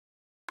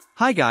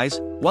Hi guys,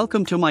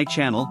 welcome to my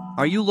channel.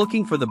 Are you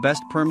looking for the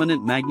best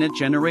permanent magnet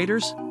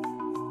generators?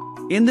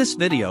 In this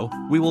video,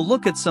 we will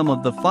look at some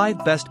of the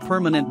 5 best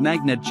permanent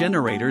magnet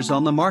generators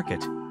on the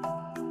market.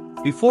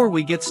 Before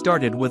we get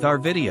started with our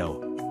video,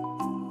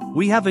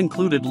 we have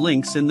included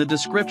links in the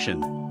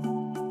description.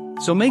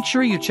 So make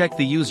sure you check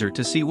the user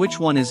to see which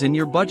one is in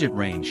your budget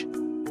range.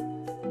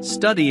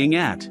 Studying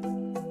at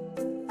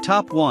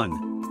Top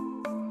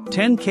 1.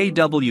 10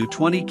 kW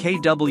 20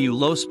 kW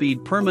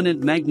low-speed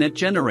permanent magnet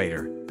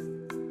generator.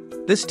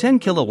 This 10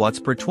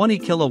 kW per 20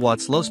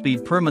 kW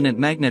low-speed permanent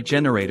magnet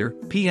generator,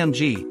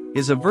 PMG,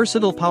 is a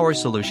versatile power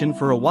solution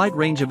for a wide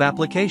range of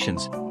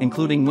applications,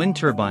 including wind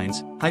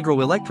turbines,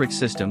 hydroelectric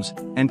systems,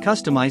 and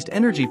customized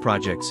energy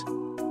projects.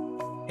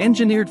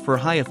 Engineered for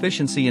high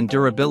efficiency and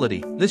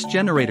durability, this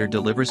generator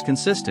delivers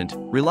consistent,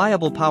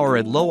 reliable power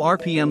at low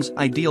RPMs,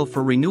 ideal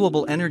for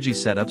renewable energy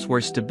setups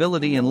where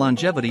stability and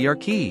longevity are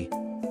key.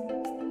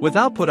 With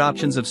output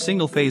options of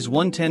single-phase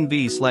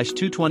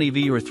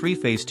 110V/220V or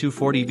 3-phase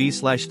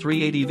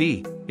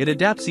 240V/380V, it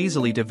adapts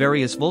easily to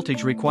various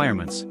voltage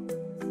requirements.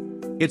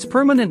 Its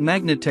permanent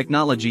magnet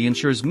technology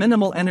ensures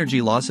minimal energy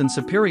loss and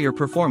superior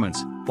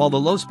performance, while the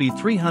low-speed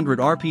 300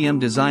 RPM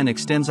design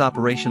extends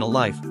operational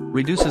life,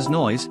 reduces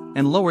noise,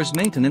 and lowers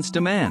maintenance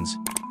demands.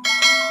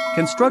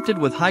 Constructed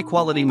with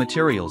high-quality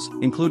materials,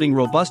 including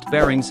robust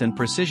bearings and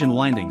precision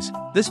windings,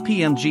 this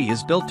PMG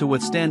is built to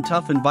withstand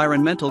tough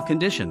environmental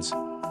conditions.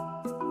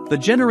 The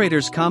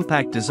generator's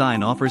compact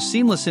design offers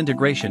seamless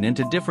integration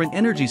into different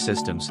energy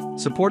systems,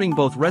 supporting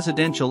both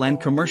residential and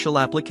commercial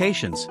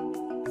applications.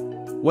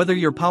 Whether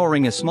you're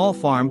powering a small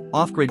farm,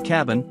 off-grid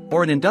cabin,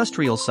 or an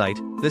industrial site,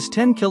 this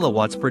 10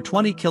 kW per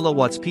 20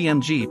 kW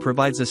PMG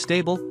provides a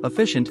stable,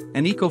 efficient,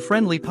 and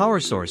eco-friendly power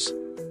source.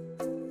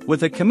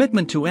 With a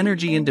commitment to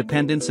energy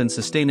independence and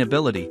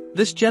sustainability,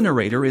 this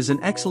generator is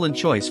an excellent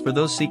choice for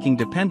those seeking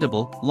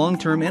dependable,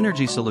 long-term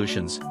energy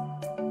solutions.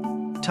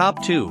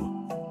 Top 2.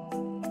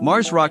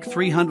 Marsrock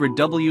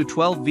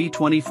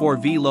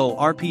 300W12V24V Low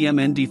RPM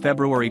ND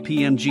February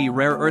PMG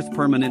Rare Earth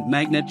Permanent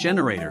Magnet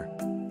Generator.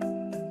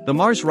 The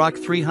Marsrock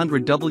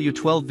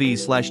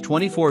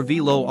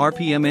 300W12V/24V Low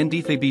RPM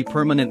NDFB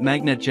Permanent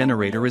Magnet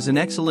Generator is an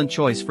excellent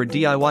choice for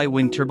DIY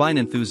wind turbine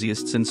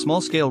enthusiasts and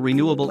small-scale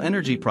renewable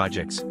energy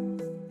projects.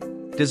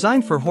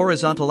 Designed for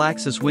horizontal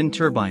axis wind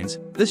turbines,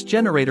 this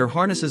generator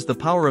harnesses the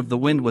power of the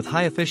wind with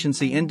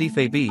high-efficiency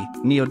NDFB,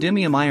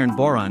 neodymium iron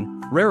boron,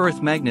 rare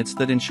earth magnets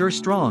that ensure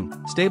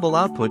strong, stable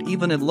output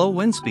even at low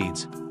wind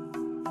speeds.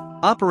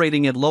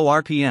 Operating at low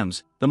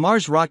RPMs, the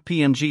Marsrock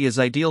PMG is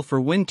ideal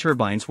for wind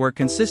turbines where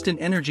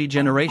consistent energy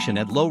generation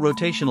at low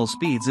rotational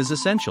speeds is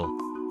essential.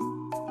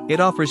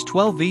 It offers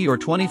 12V or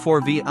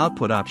 24V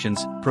output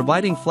options,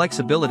 providing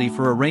flexibility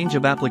for a range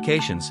of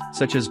applications,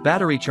 such as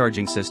battery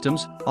charging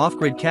systems,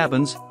 off-grid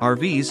cabins,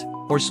 RVs,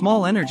 or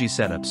small energy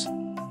setups.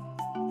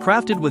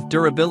 Crafted with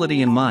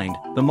durability in mind,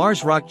 the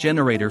Marsrock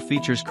generator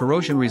features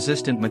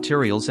corrosion-resistant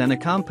materials and a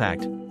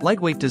compact,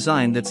 lightweight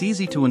design that's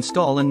easy to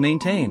install and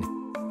maintain.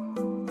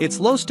 Its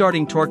low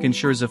starting torque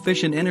ensures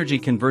efficient energy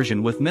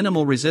conversion with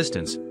minimal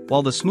resistance,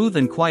 while the smooth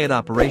and quiet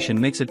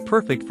operation makes it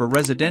perfect for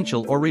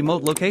residential or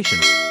remote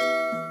locations.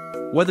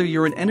 Whether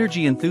you're an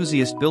energy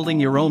enthusiast building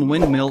your own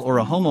windmill or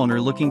a homeowner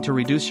looking to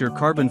reduce your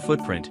carbon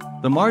footprint,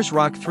 the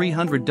Marsrock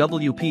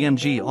 300W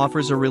PMG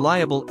offers a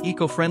reliable,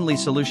 eco-friendly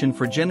solution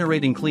for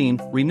generating clean,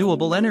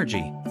 renewable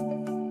energy.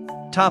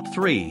 Top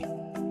 3.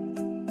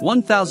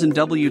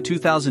 1000W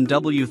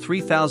 2000W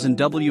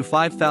 3000W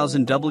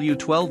 5000W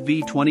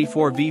 12V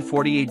 24V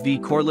 48V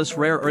Coreless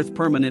Rare Earth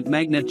Permanent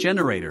Magnet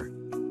Generator.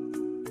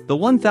 The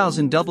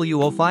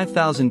 1000W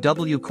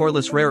 5000W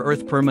Coreless Rare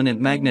Earth Permanent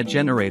Magnet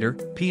Generator,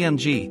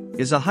 PMG,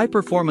 is a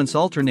high-performance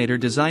alternator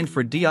designed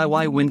for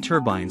DIY wind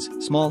turbines,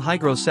 small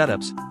hydro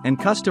setups, and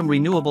custom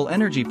renewable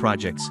energy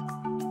projects.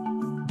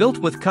 Built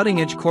with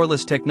cutting-edge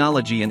coreless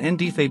technology and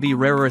NDFB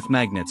rare earth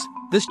magnets,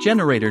 this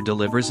generator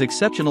delivers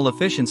exceptional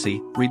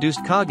efficiency,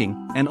 reduced cogging,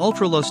 and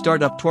ultra-low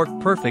startup torque,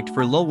 perfect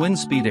for low wind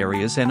speed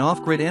areas and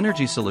off-grid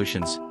energy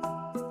solutions.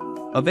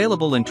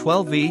 Available in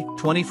 12V,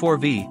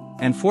 24V,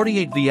 and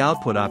 48V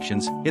output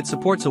options, it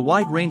supports a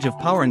wide range of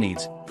power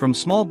needs, from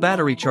small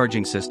battery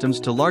charging systems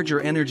to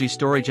larger energy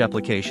storage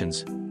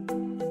applications.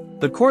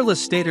 The coreless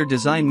stator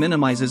design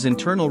minimizes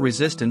internal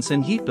resistance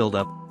and heat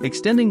buildup,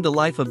 extending the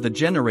life of the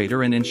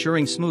generator and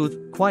ensuring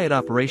smooth, quiet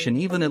operation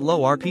even at low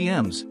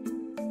RPMs.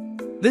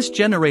 This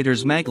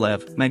generator's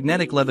maglev,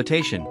 magnetic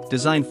levitation,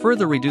 design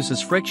further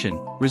reduces friction,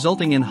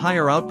 resulting in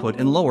higher output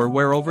and lower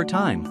wear over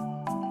time.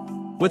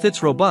 With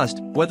its robust,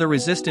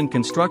 weather-resistant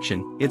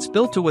construction, it's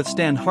built to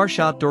withstand harsh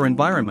outdoor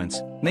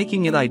environments,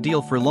 making it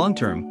ideal for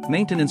long-term,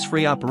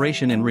 maintenance-free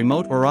operation in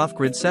remote or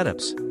off-grid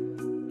setups.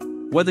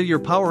 Whether you're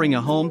powering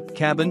a home,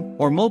 cabin,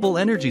 or mobile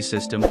energy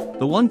system,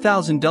 the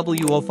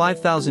 1000W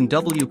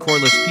 5000W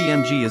Coreless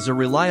PMG is a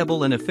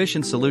reliable and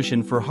efficient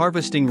solution for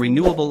harvesting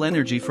renewable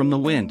energy from the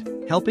wind,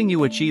 helping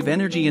you achieve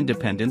energy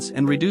independence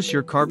and reduce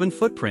your carbon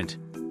footprint.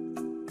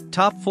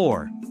 Top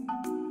 4.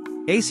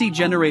 AC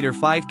generator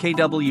 5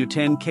 kW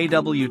 10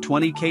 kW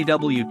 20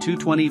 kW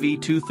 220V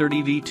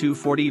 230V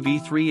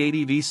 240V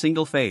 380V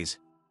single phase.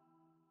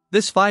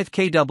 This 5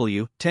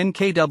 kW, 10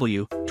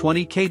 kW,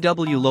 20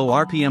 kW low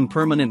RPM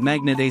permanent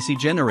magnet AC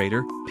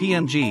generator,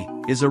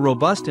 PMG, is a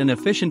robust and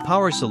efficient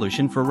power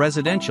solution for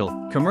residential,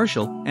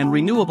 commercial, and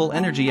renewable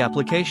energy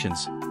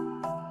applications.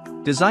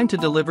 Designed to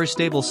deliver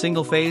stable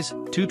single-phase,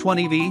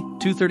 220V,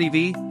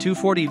 230V,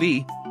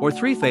 240V, or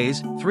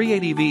 3-phase,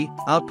 380V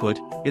output,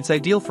 it's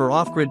ideal for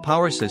off-grid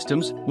power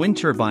systems, wind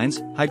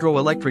turbines,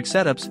 hydroelectric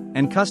setups,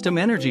 and custom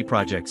energy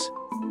projects.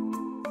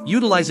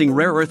 Utilizing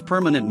rare earth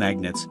permanent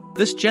magnets,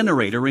 this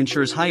generator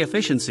ensures high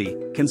efficiency,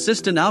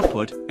 consistent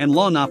output, and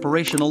long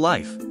operational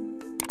life.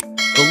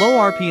 The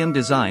low RPM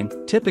design,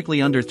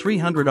 typically under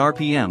 300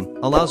 RPM,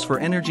 allows for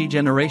energy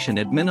generation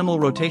at minimal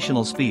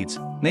rotational speeds,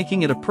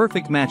 making it a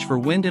perfect match for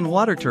wind and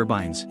water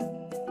turbines.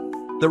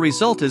 The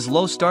result is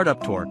low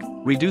startup torque,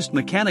 reduced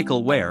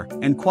mechanical wear,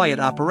 and quiet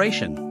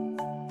operation.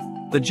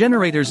 The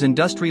generator's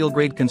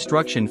industrial-grade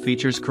construction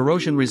features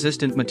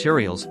corrosion-resistant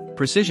materials,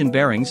 precision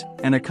bearings,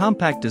 and a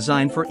compact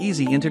design for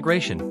easy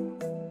integration.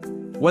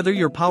 Whether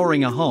you're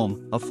powering a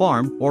home, a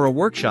farm, or a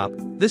workshop,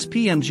 this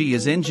PMG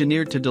is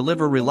engineered to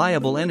deliver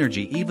reliable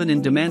energy even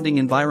in demanding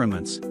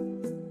environments.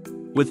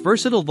 With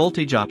versatile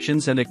voltage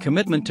options and a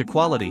commitment to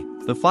quality,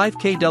 the 5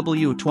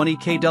 kW 20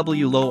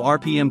 kW low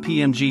RPM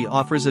PMG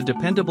offers a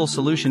dependable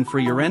solution for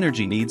your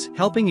energy needs,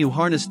 helping you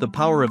harness the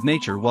power of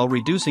nature while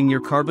reducing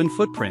your carbon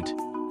footprint.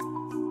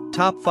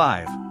 Top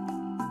 5.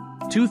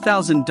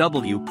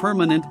 2000W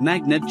Permanent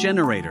Magnet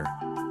Generator.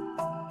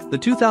 The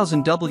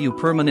 2000W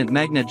Permanent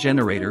Magnet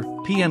Generator,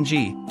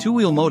 PMG,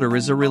 two-wheel motor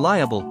is a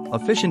reliable,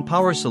 efficient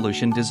power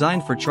solution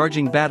designed for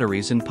charging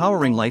batteries and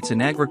powering lights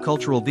in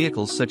agricultural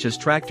vehicles such as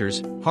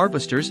tractors,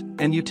 harvesters,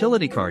 and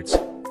utility carts.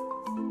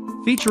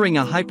 Featuring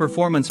a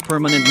high-performance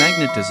permanent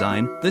magnet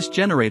design, this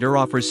generator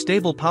offers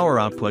stable power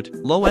output,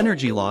 low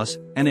energy loss,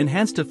 and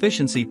enhanced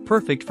efficiency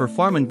perfect for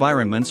farm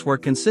environments where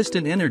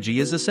consistent energy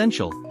is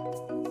essential.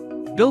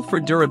 Built for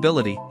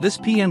durability, this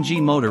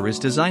PMG motor is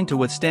designed to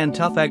withstand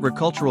tough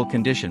agricultural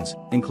conditions,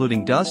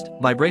 including dust,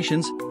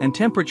 vibrations, and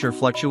temperature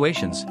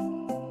fluctuations.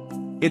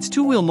 Its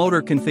two-wheel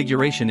motor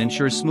configuration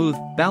ensures smooth,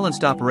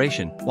 balanced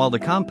operation, while the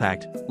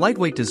compact,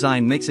 lightweight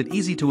design makes it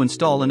easy to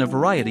install in a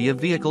variety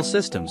of vehicle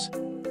systems.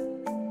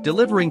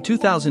 Delivering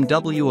 2000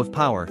 W of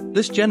power,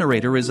 this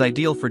generator is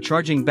ideal for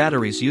charging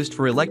batteries used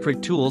for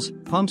electric tools,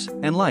 pumps,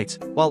 and lights,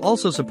 while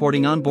also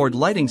supporting onboard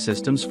lighting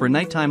systems for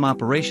nighttime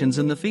operations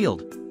in the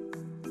field.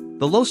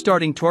 The low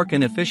starting torque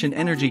and efficient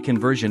energy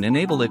conversion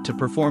enable it to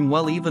perform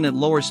well even at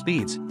lower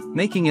speeds,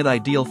 making it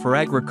ideal for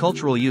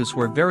agricultural use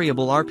where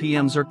variable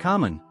RPMs are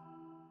common.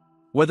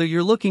 Whether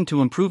you're looking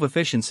to improve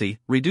efficiency,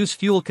 reduce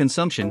fuel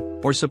consumption,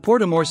 or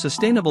support a more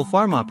sustainable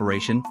farm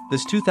operation,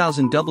 this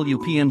 2000W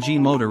PMG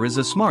motor is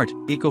a smart,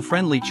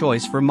 eco-friendly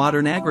choice for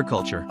modern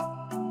agriculture.